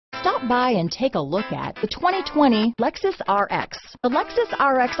Stop by and take a look at the 2020 Lexus RX. The Lexus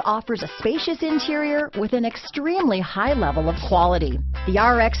RX offers a spacious interior with an extremely high level of quality. The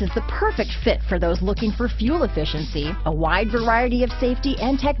RX is the perfect fit for those looking for fuel efficiency, a wide variety of safety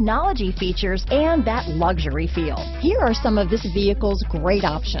and technology features, and that luxury feel. Here are some of this vehicle's great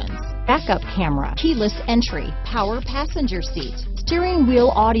options: backup camera, keyless entry, power passenger seat, steering wheel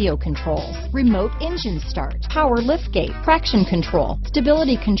audio controls, remote engine start, power liftgate, traction control,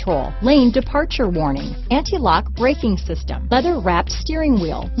 stability control, lane departure warning, anti-lock braking system, leather-wrapped steering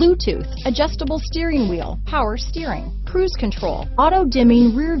wheel, Bluetooth, adjustable steering wheel, power steering, cruise control,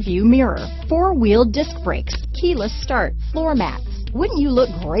 auto-dimming rear view mirror, four-wheel disc brakes, keyless start, floor mats. Wouldn't you look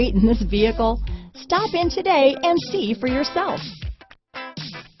great in this vehicle? Stop in today and see for yourself.